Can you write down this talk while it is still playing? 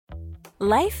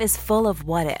Life is full of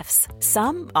what-ifs.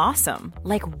 Some awesome,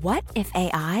 like what if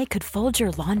AI could fold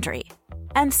your laundry?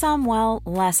 And some, well,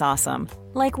 less awesome,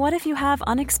 like what if you have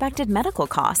unexpected medical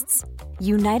costs?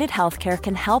 United Healthcare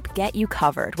can help get you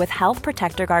covered with Health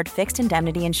Protector Guard fixed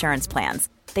indemnity insurance plans.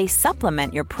 They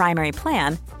supplement your primary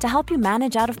plan to help you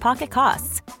manage out-of-pocket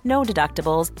costs. No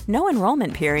deductibles, no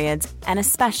enrollment periods, and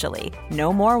especially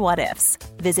no more what-ifs.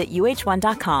 Visit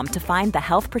uh1.com to find the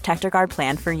Health Protector Guard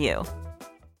plan for you.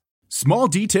 Small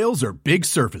details are big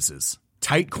surfaces.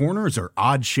 Tight corners are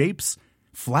odd shapes.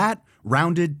 Flat,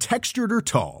 rounded, textured, or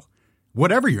tall.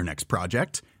 Whatever your next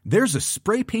project, there's a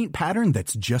spray paint pattern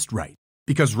that's just right.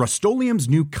 Because Rust-Oleum's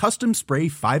new Custom Spray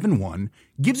 5-in-1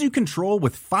 gives you control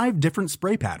with 5 different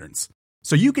spray patterns.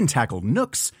 So you can tackle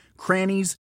nooks,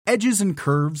 crannies, edges, and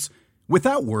curves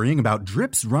without worrying about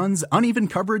drips, runs, uneven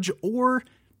coverage, or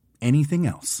anything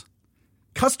else.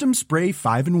 Custom Spray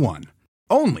 5-in-1.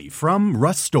 Only from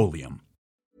Rust-Oleum.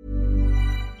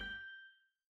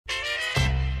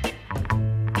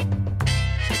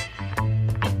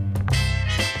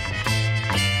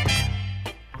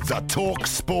 The Talk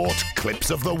Sport Clips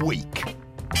of the Week.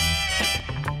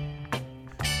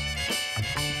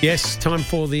 Yes, time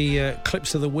for the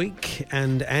Clips of the Week.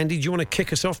 And Andy, do you want to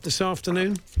kick us off this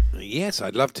afternoon? Yes,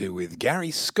 I'd love to, with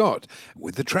Gary Scott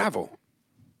with the travel.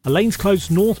 A lane's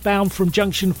closed northbound from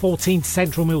junction 14 to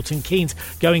central Milton Keynes,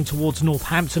 going towards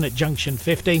Northampton at junction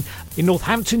 15. In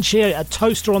Northamptonshire, a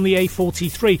toaster on the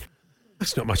A43.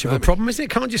 That's not much of a problem, is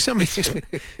it?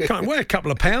 Can't weigh a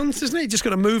couple of pounds, isn't it? You just got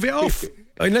to move it off.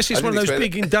 Unless it's one of those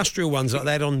big industrial ones like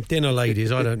that on Dinner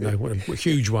Ladies. I don't know. A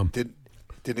huge one. Didn't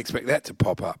expect that to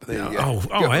pop up. There you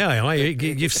go.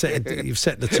 You've set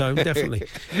the tone, definitely.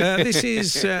 This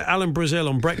is Alan Brazil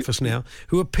on Breakfast Now,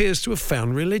 who appears to have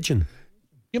found religion.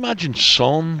 You imagine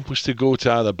Son was to go to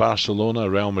either Barcelona or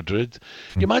Real Madrid.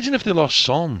 You imagine if they lost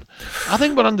Son. I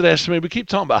think we're underestimated. We keep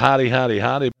talking about Harry.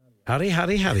 Harry.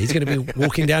 He's going to be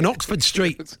walking down Oxford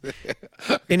Street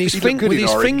with his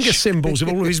finger symbols of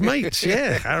all of his mates.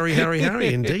 Yeah, Harry,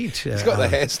 indeed. He's got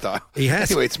the hairstyle. He has.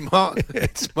 Anyway,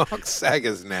 it's Mark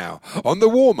Saggers now on the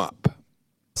warm-up.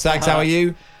 Sags, how are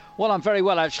you? Well, I'm very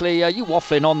well, actually. You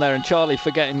waffling on there and Charlie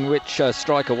forgetting which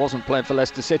striker wasn't playing for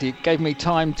Leicester City gave me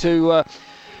time to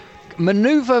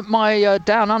manoeuvre my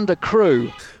down-under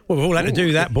crew. Well, we've all had to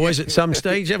do that, boys, at some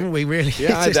stage, haven't we, really?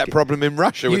 Yeah, I had that problem in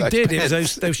Russia with those pants. It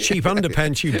was those cheap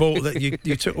underpants you bought that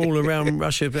you took all around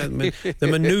Russia, the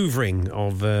manoeuvring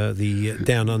of the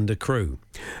down-under crew.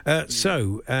 This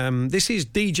is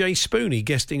DJ Spoonie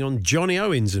guesting on Johnny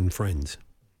Owens and Friends.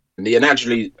 The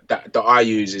analogy that I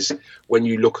use is when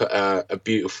you look at a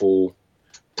beautiful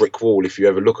brick wall, if you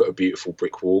ever look at a beautiful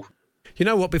brick wall. You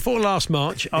know what, before last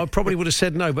March, I probably would have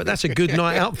said no, but that's a good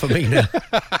night out for me now.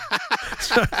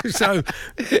 So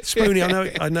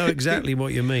Spoonie, I know exactly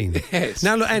what you mean. Yes.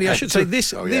 Now, look, Andy, I should say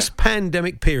this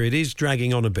pandemic period is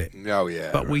dragging on a bit. Oh,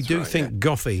 yeah. But we do think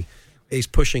Goffey is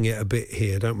pushing it a bit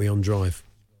here, don't we, on Drive?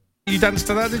 You danced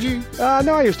to that, did you?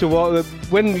 No, I used to walk.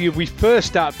 When we first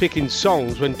started picking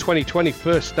songs, when 2020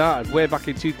 first started, way back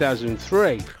in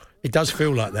 2003. It does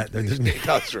feel like that, though, doesn't it? It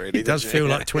does, really. It does feel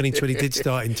like 2020 did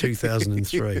start in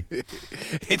 2003.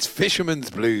 It's Fisherman's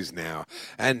Blues now,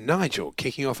 and Nigel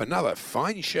kicking off another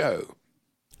fine show.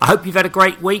 I hope you've had a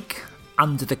great week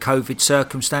under the COVID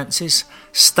circumstances,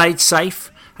 stayed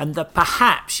safe, and that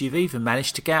perhaps you've even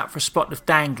managed to get out for a spot of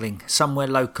dangling somewhere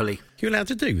locally. You allowed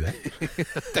to do that?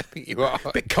 I don't think you are.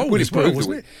 A bit cold as well,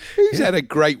 wasn't it? Who's had a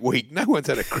great week? No one's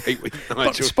had a great week,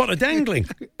 Nigel. Spot of dangling.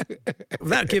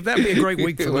 That'd be a great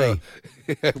week for me.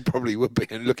 It probably would be,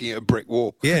 and looking at a brick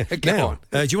wall. Yeah. Go on.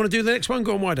 Do you want to do the next one?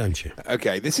 Go on, why don't you?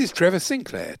 Okay, this is Trevor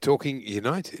Sinclair talking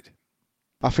United.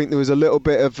 I think there was a little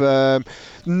bit of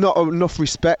not enough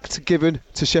respect given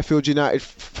to Sheffield United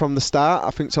from the start.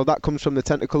 I think so. That comes from the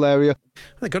technical area.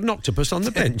 They got an octopus on the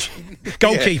bench.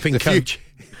 Goalkeeping coach.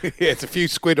 It's a few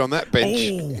squid on that bench.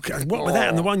 Oh, what with that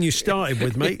and the one you started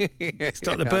with, mate?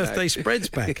 Start the birthday spreads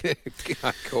back.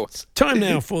 Of course. Time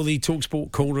now for the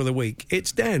TalkSport Caller of the Week.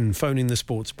 It's Dan phoning the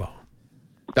sports bar.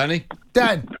 Danny?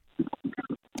 Dan.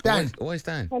 Always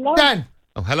Dan. Hello? Dan.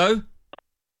 Oh, hello?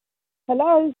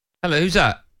 Hello? Hello, who's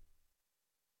that?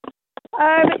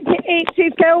 It's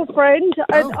his girlfriend,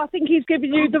 and I think he's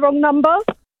given you the wrong number.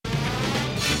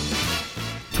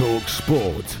 Talk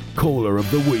Sport Caller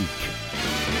of the Week.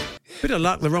 Bit of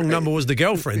luck, the wrong number was the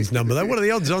girlfriend's number, though. What are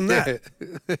the odds on that?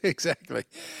 Yeah, exactly.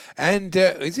 And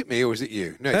is it me or is it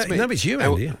you? No, it's me. No, it's you,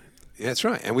 Andy. Yeah, that's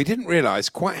right. And we didn't realise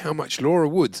quite how much Laura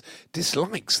Woods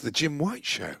dislikes the Jim White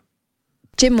show.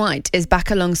 Jim White is back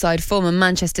alongside former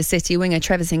Manchester City winger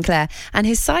Trevor Sinclair, and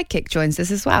his sidekick joins us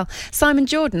as well. Simon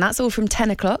Jordan, that's all from 10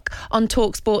 o'clock on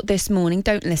TalkSport this morning.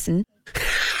 Don't listen.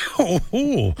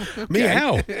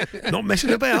 Meow. Not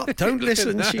messing about. Don't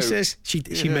listen, No. she says. She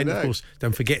meant, of course,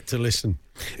 don't forget to listen.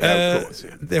 Of course,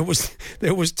 yeah.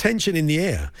 There was tension in the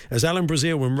air as Alan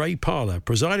Brazil and Ray Parlour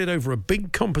presided over a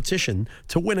big competition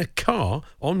to win a car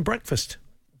on breakfast.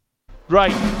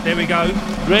 Right, there we go.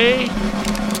 Ray?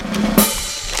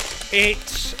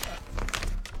 It's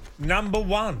number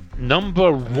one.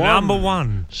 Number one. Number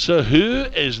one. So who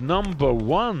is number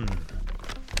one?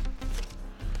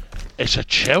 It's a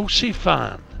Chelsea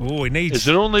fan. Oh, it needs... Is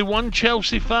there only one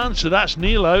Chelsea fan? So that's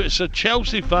Neil out. It's a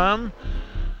Chelsea fan.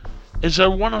 Is there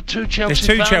one or two Chelsea fans?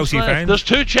 There's two Chelsea left? fans. There's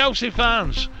two Chelsea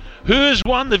fans. Who has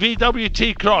won the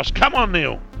VWT Cross? Come on,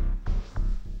 Neil.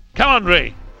 Come on,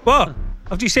 Ray. What?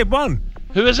 I've just said one.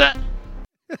 Who is it?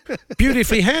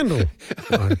 Beautifully handled.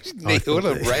 Neil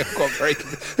and Ray have got very...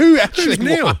 Who actually Who's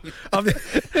Neil? won?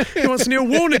 He wants Neil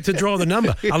Warnock to draw the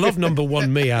number. I love number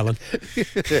one, me, Alan.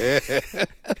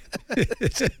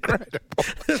 It's incredible.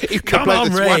 Even Come the bloke on,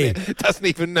 that's Ray. won it doesn't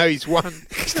even know he's won.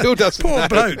 Still doesn't know. Poor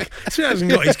bloke. Still hasn't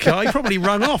got his car. He probably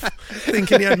rung off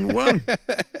thinking he hadn't won.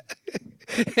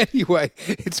 Anyway,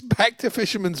 it's back to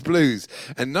Fisherman's Blues.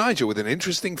 And Nigel with an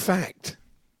interesting fact.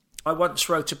 I once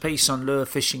wrote a piece on lure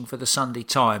fishing for the Sunday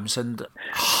Times, and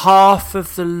half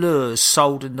of the lures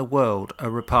sold in the world are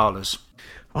Rapalas.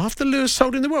 Half the lures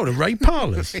sold in the world are Ray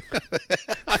Parlours.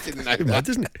 I didn't know Mad, that.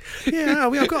 isn't it? Yeah,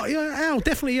 I've got Al.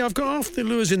 Definitely, I've got half the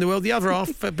lures in the world. The other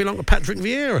half belong to Patrick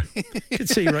Vieira. You could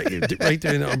see Ray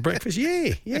doing it on breakfast.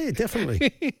 Yeah,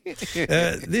 definitely.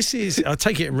 This is. I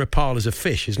take it Rapala's a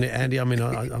fish, isn't it, Andy? I mean,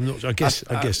 I'm not. I guess.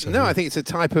 So. No, I think it's a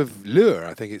type of lure.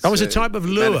 I think it's. Oh, it's a type of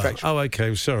lure. manufactured- Oh,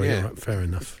 okay. Sorry. Yeah. All right, fair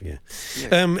enough. Yeah.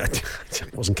 I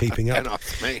wasn't keeping up.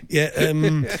 Enough, mate. Yeah.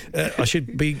 I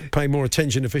should be paying more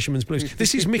attention to Fisherman's Blues.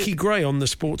 This is Mickey Gray on the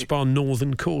Sports Bar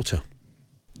Northern Quarter.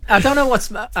 I don't know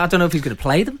if he's going to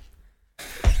play them.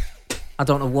 I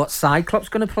don't know what Cyclops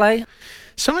going to play.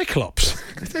 Cyclops?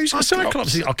 Who's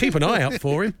Cyclops? I'll keep an eye out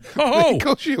for him. Oh, Of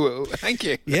course you will. Thank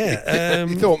you. yeah.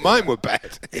 You thought mine were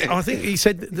bad. I think he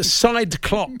said the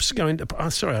Cyclops going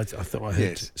to. Sorry, I thought I heard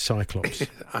Yes. Cyclops.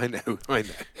 I know.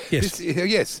 Yes.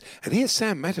 Yes. And here's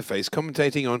Sam Matterface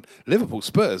commentating on Liverpool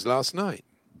Spurs last night.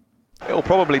 It'll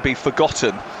probably be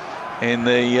forgotten in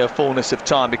the fullness of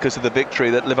time because of the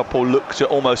victory that Liverpool looked to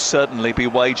almost certainly be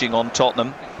waging on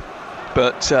Tottenham.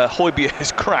 But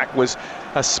Højbjerg's crack was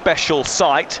a special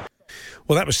sight.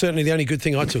 Well, that was certainly the only good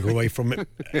thing I took away from it.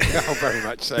 Oh, very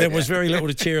much so. There was very little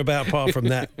to cheer about apart from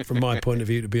that, from my point of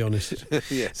view, to be honest.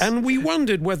 Yes. And we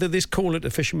wondered whether this call at the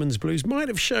Fisherman's Blues might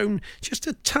have shown just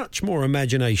a touch more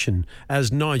imagination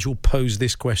as Nigel posed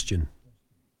this question.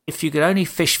 If you could only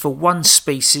fish for one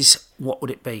species, what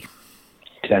would it be?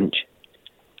 Tench.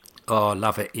 Oh,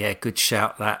 love it. Yeah, good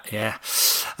shout that, yeah.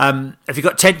 Have you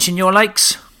got tench in your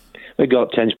lakes? We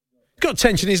got tench. Got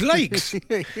tench in his lakes.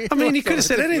 I mean, he could have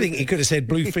said anything. He could have said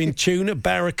bluefin tuna,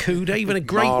 barracuda, even a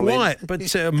great Marlin. white. But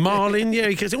marlin, yeah,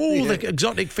 he could say all the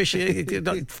exotic fish.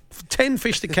 10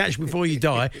 fish to catch before you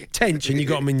die, tench, and you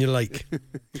got them in your lake.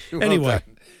 Well Anyway.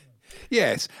 done.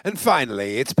 Yes. And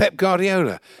finally, it's Pep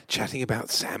Guardiola chatting about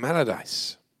Sam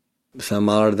Allardyce. Sam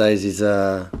Allardyce is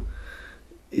a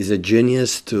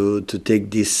genius to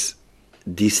take these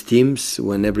teams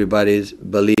when everybody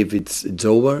believe it's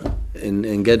over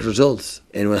and get results.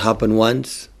 And what happened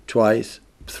once, twice,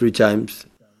 3 times.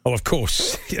 Oh, of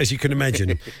course, as you can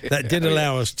imagine, that did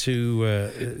allow us to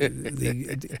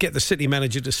get the City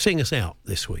manager to sing us out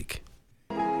this week.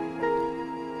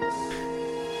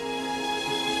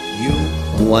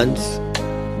 Once,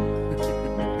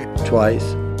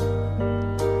 twice,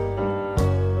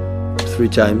 3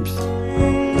 times.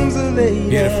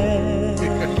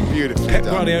 Beautiful. Pep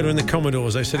Guardiola and the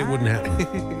Commodores, they said it wouldn't happen.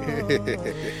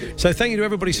 So thank you to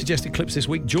everybody who suggested clips this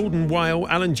week. Jordan Whale,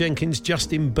 Alan Jenkins,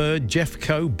 Justin Bird, Jeff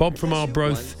Coe, Bob from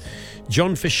Arbroath, Joe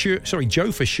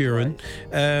Fishuren,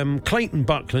 Clayton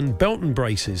Buckland, Belton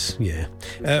Braces,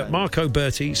 Marco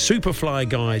Berti, Superfly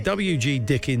Guy, W.G.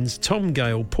 Dickens, Tom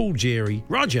Gale, Paul Geary,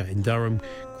 Roger in Durham,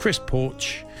 Chris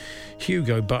Porch,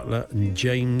 Hugo Butler and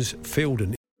James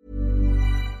Fielden.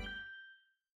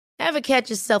 Ever catch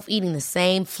yourself eating the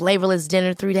same flavorless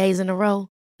dinner 3 days in a row?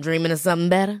 Dreaming of something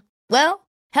better? Well,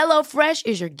 HelloFresh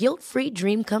is your guilt-free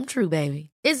dream come true, baby.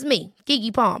 It's me,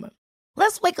 Keke Palmer.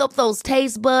 Let's wake up those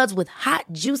taste buds with hot,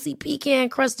 juicy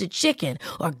pecan-crusted chicken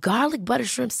or garlic butter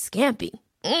shrimp scampi.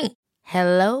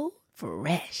 Hello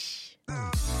Fresh.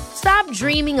 Stop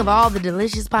dreaming of all the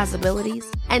delicious possibilities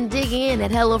and dig in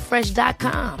at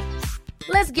HelloFresh.com.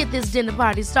 Let's get this dinner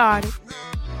party started.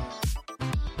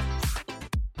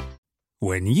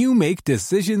 When you make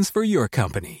decisions for your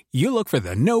company, you look for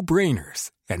the no-brainers.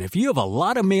 And if you have a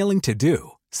lot of mailing to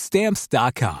do,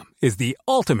 Stamps.com is the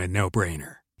ultimate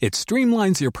no-brainer. It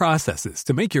streamlines your processes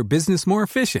to make your business more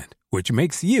efficient, which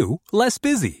makes you less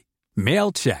busy.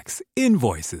 Mail checks,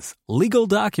 invoices, legal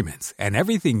documents, and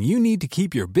everything you need to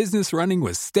keep your business running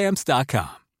with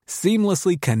Stamps.com.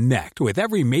 Seamlessly connect with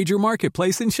every major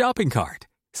marketplace and shopping cart.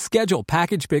 Schedule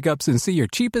package pickups and see your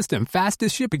cheapest and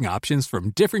fastest shipping options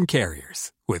from different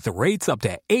carriers, with rates up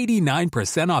to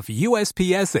 89% off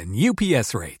USPS and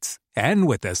UPS rates. And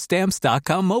with the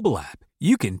Stamps.com mobile app,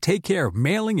 you can take care of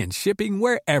mailing and shipping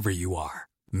wherever you are.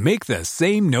 Make the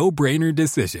same no-brainer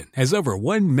decision as over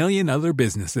 1 million other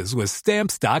businesses with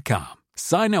Stamps.com.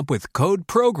 Sign up with code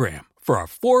PROGRAM for a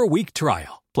 4-week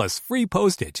trial, plus free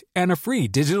postage and a free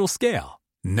digital scale.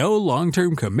 No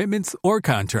long-term commitments or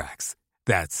contracts.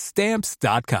 That's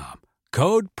Stamps.com.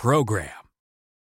 Code PROGRAM.